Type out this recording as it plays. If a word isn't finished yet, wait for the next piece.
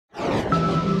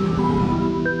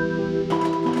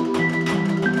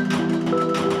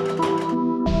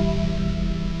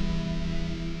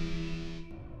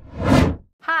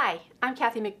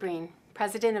Kathy McBreen,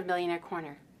 president of Millionaire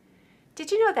Corner.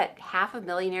 Did you know that half of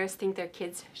millionaires think their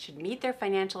kids should meet their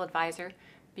financial advisor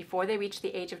before they reach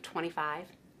the age of 25?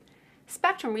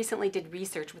 Spectrum recently did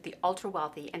research with the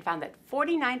ultra-wealthy and found that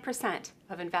 49%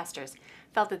 of investors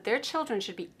felt that their children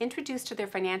should be introduced to their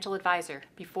financial advisor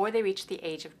before they reach the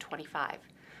age of 25,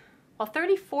 while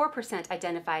 34%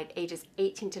 identified ages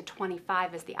 18 to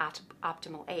 25 as the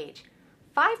optimal age.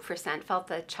 5% felt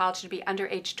the child should be under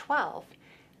age 12,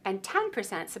 and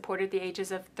 10% supported the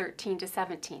ages of 13 to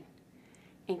 17.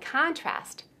 In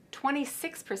contrast,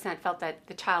 26% felt that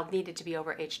the child needed to be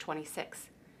over age 26.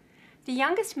 The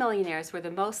youngest millionaires were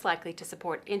the most likely to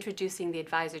support introducing the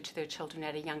advisor to their children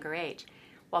at a younger age,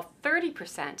 while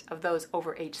 30% of those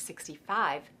over age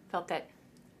 65 felt that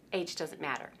age doesn't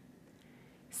matter.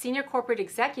 Senior corporate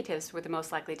executives were the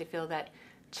most likely to feel that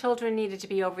children needed to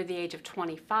be over the age of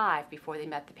 25 before they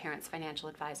met the parent's financial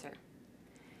advisor.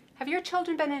 Have your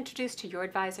children been introduced to your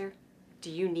advisor? Do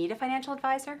you need a financial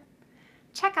advisor?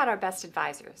 Check out our best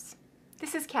advisors.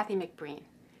 This is Kathy McBreen.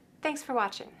 Thanks for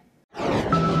watching.